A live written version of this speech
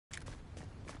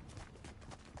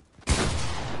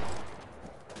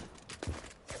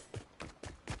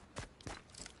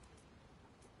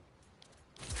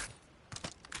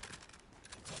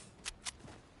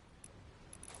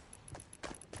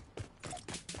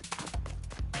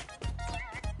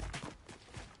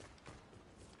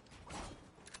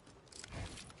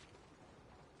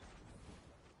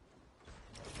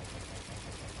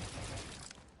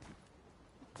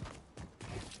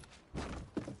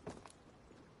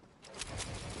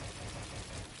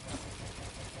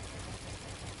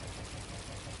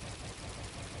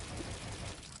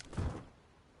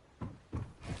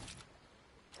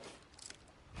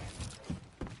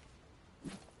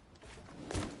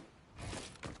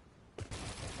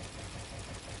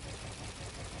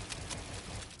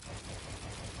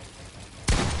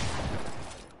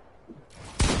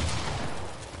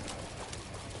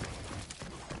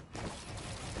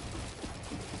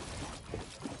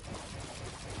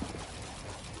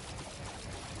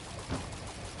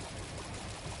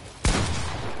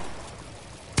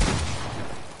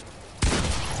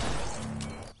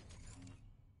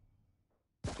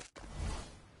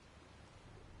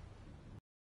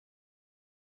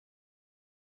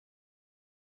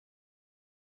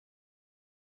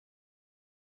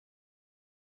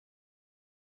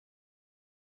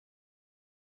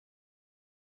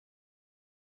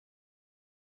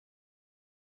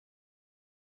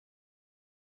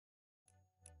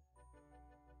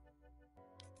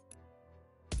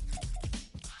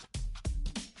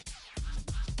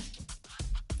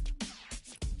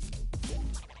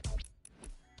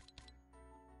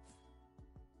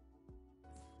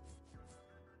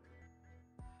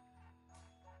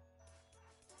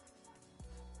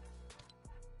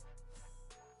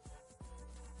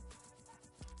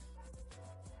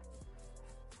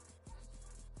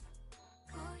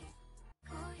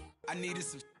I needed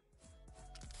some.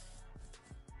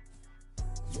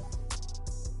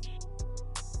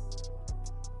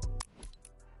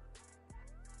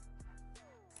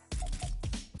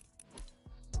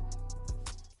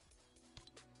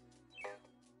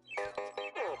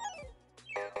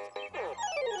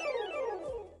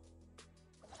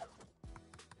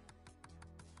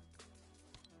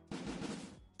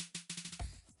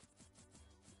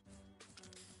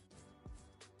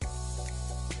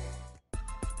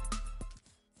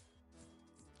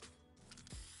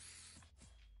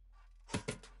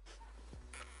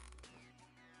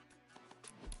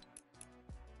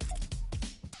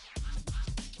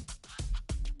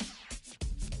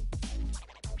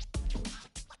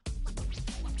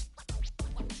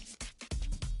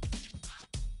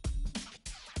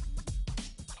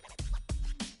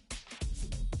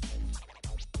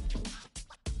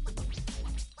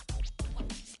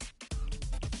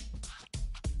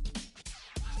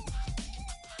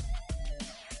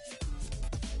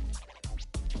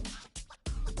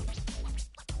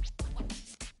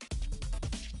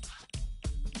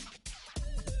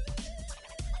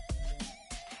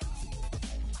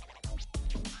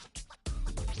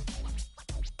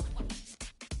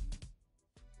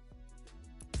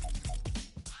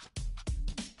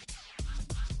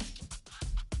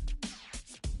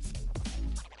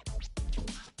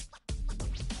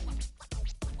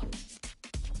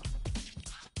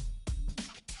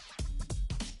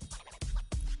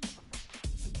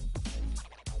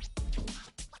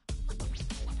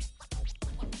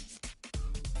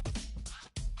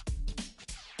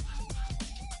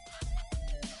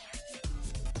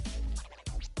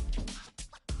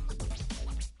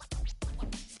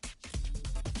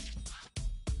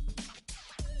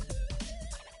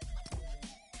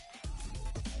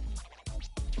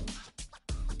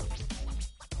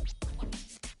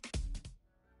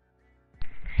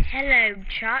 Hello,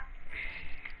 chat.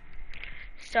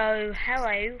 So,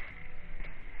 hello. You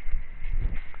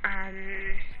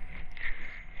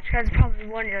guys are probably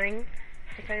wondering,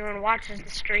 if anyone watches the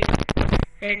stream,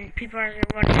 then people are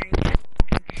wondering,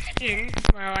 the skin,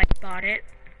 well, I bought it,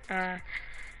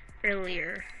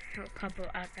 earlier,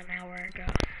 an hour ago.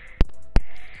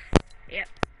 Yep.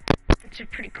 It's a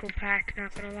pretty cool pack,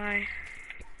 not gonna lie.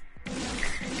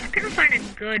 I couldn't find a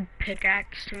good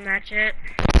pickaxe to match it.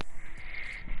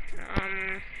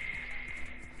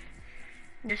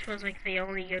 This was like the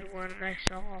only good one I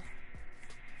saw.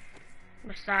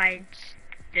 Besides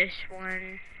this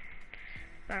one.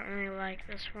 I don't really like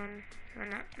this one. Oh,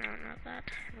 not that.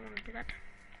 I don't want to do that.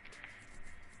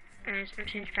 Anyways, I'm gonna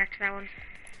change back to that one.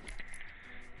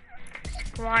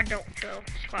 Squad don't fill.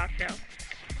 Squad fill.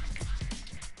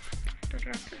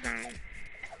 Design.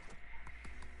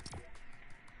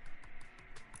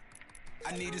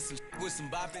 I needed some with some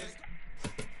bopping.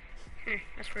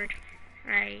 That's weird.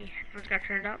 My headphones got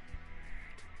turned up.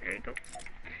 There you go.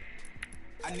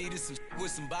 I needed some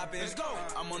with some bopping. Let's go.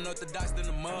 I'm unorthodox than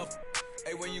a muff.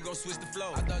 Hey, when you gon' switch the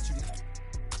flow? I thought you.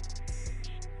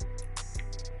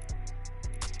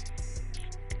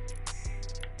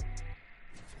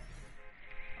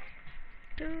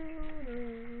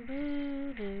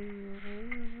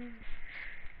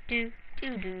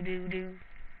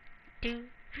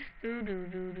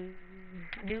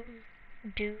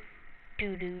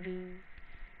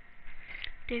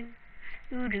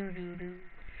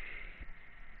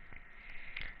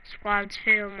 Squads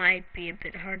fill might be a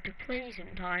bit hard to play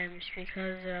sometimes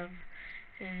because of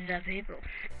the people.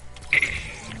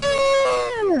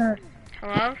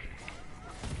 Hello?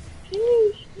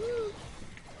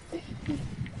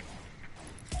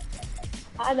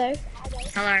 Hi there.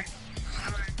 Hello.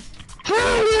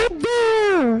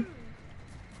 Hi.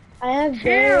 I have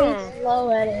very slow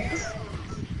edits.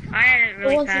 I edit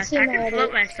really fast. I can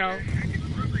float edits? myself.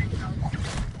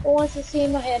 Who wants to see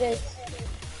my edits?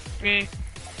 Me.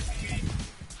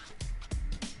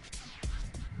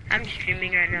 I'm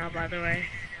streaming right now, by the way.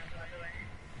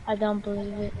 I don't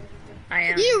believe it. I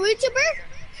am. You a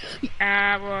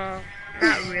YouTuber? Well,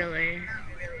 not really.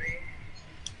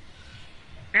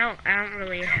 I don't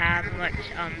really have much,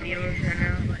 viewers right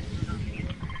now.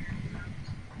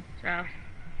 So.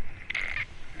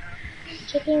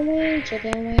 Chicken wing,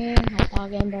 hot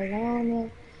dog and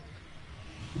bologna.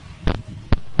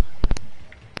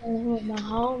 And with my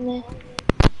homie.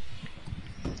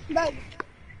 Bro,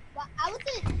 well, I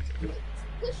wasn't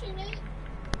pushing it.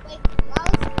 Like, I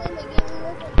was playing the game, we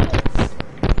were push.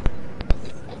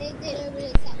 And they did over the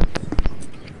top.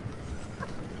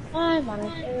 I'm on it.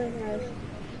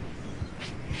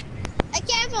 I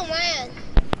can't even land.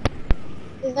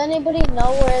 Does anybody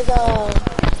know where the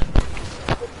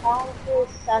challenge for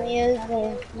Sunny is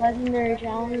the legendary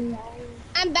challenge.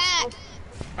 I'm back.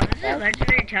 What is it?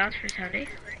 Legendary challenge for Sunday?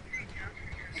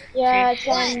 Yeah, Six.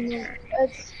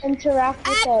 it's interact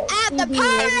with the At the CB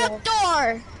power radio. up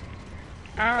door.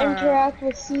 Interact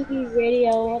with CB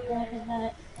radio. What the heck is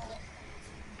that?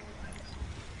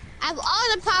 I have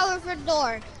all the power for the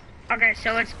door. Okay,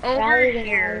 so it's over Rally the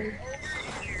here.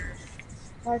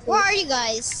 rally. Where are you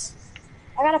guys?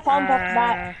 I got a phone back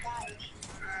back.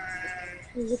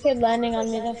 There's a kid landing on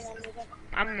me though.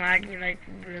 I'm lagging like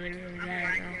really, really bad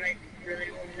right now.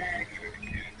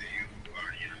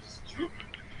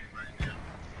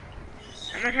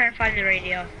 I'm gonna try to find the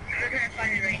radio.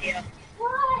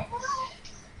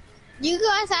 You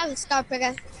guys have a star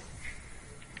picker.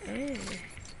 Ooh.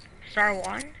 Star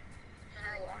 1?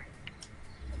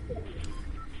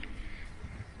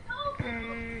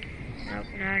 Nope,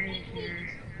 not in here.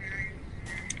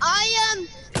 I am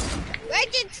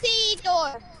emergency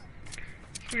door.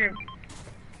 Here.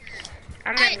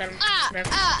 I'm not letting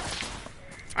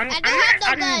I don't have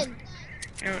no gun.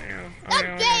 No. How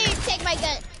dare you take my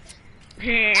gun?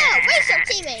 Yeah. Oh, where's your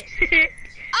teammate?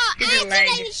 Oh, Give I me a think leg.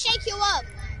 I need to shake you up.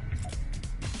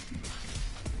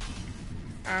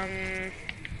 I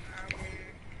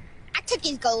took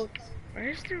his gold.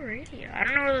 Where's the radio? I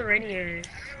don't know where the radio is.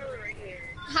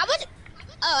 How much?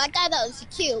 Oh, I thought that was a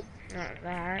cube. Not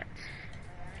that.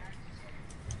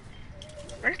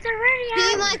 Where's the Do radio?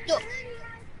 you want to?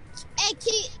 Hey,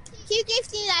 can you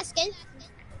give me that skin?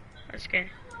 That's good.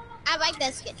 I like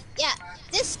that skin. Yeah,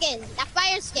 this skin, that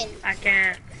fire skin. I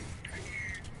can't.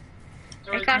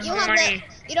 It costs You have money.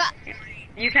 the, you know,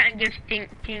 You can't give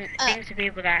things to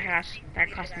people that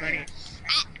cost money.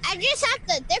 I just have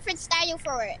the different style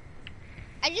for it.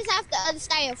 I just have the other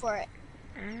style for it.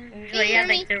 Usually you have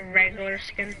like the regular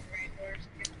skin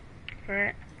for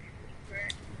it.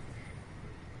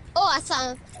 Oh, I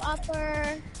saw a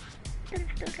proper. Hey,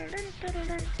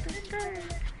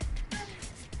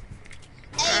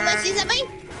 you want to see something?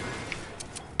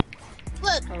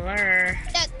 Look, Color.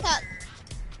 that.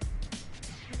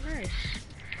 Nice.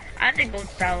 I think gold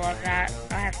style love that.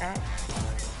 I have that.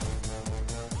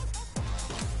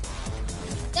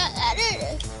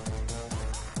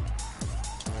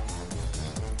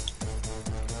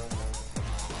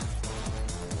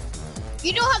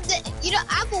 You don't have the. You don't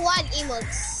have one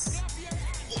emotes.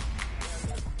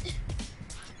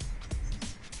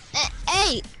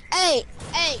 Hey,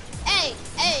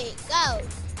 go.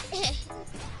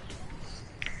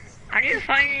 I need to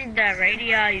find the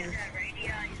radio.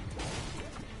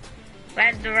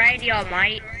 Where's the radio,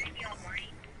 mate?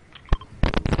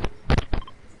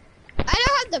 I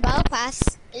don't have the battle pass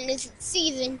in this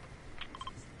season.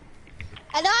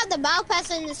 I don't have the battle pass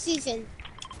in the season.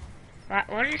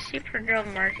 What is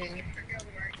Superdrill marking?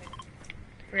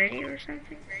 Radio or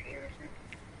something?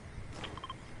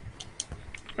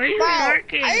 What are you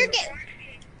marking?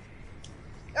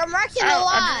 You're marking a Oh,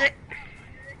 lot.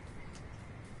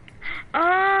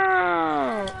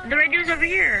 Oh, the radio's over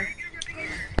here.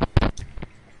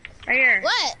 Right here.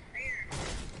 What?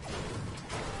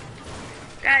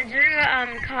 Guys, there's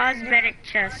a cosmetic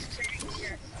chest.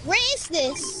 Where is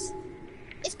this?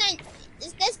 It's not.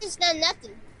 This is not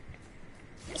nothing.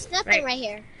 It's nothing right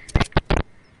here.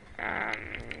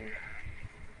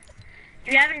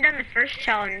 You haven't done the first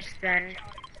challenge then.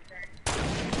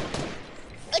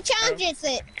 What challenge is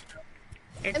it?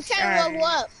 I'm It's, trying to level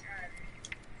up.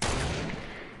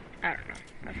 I don't know.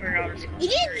 I forgot what it's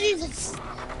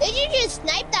called. Did you just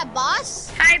snipe that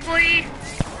boss? Hi, boy.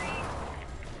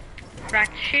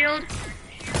 Cracked shield.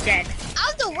 Dead. I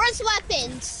have the worst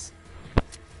weapons.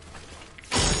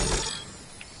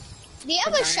 Do you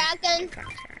have a shotgun?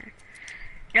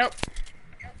 Nope.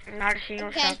 Not a single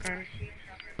Okay. shotgun.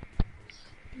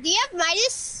 Do you have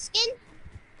Midas skin?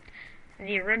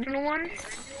 The original one?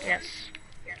 Yes.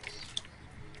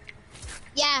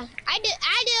 Yeah, I do.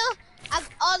 I have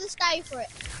all the style for it.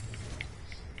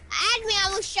 Add me, I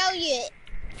will show you it.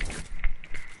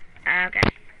 Okay.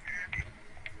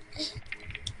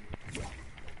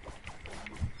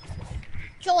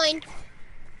 Join.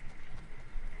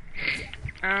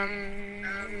 Oh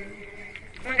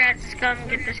my god, scum,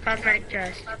 get this cosmetic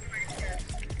chest.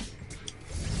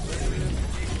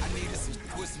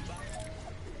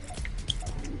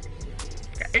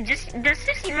 Does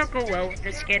this emote go well with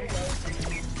the skin?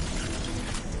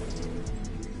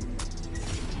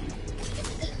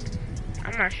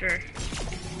 I'm not sure.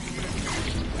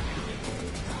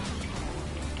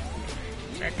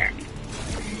 Right there.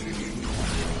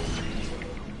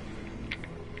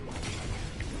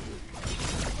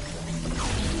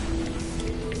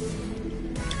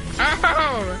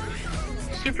 Oh!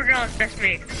 Super girl No, it's just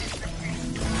me.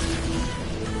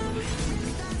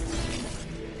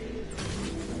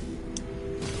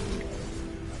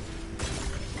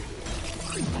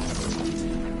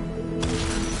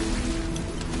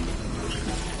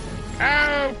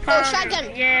 Oh, pump!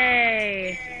 shotgun.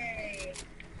 Yay!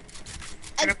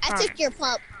 I took your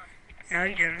pump. No,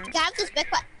 you didn't. I have the spec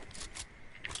pot.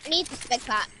 I need the spec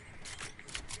pot.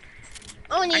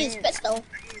 I want to use pistol.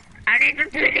 I need the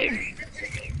minis.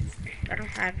 I don't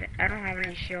have it. I don't have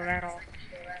any shield at all.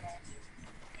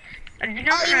 You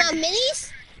know Oh, you want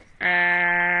minis?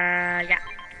 yeah.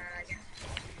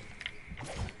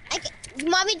 You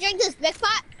want me to drink this spec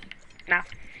pot? No.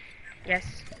 Yes.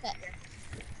 Okay.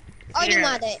 Oh, you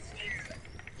want it?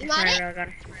 You want it?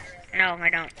 Gun. No, I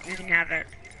don't. You can have it.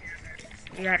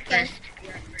 You got it Okay. first.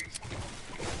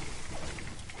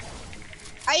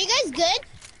 Are you guys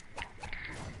good?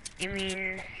 You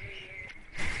mean?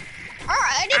 Are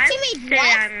other teammates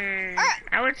what?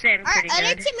 I would say I'm pretty Are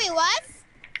other good. teammate what?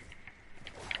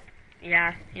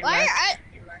 Yeah. He Why? left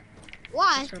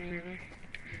Why? for some reason.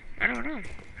 I don't know.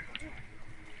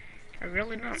 I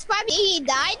really don't. It's probably he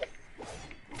died.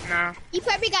 No. He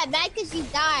probably got mad because he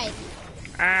died.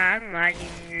 I'm lagging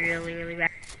really, really bad.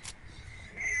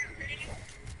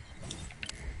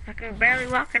 I can barely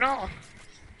walk at all.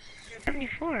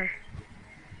 74.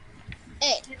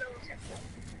 Hey,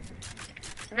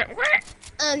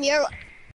 What? you're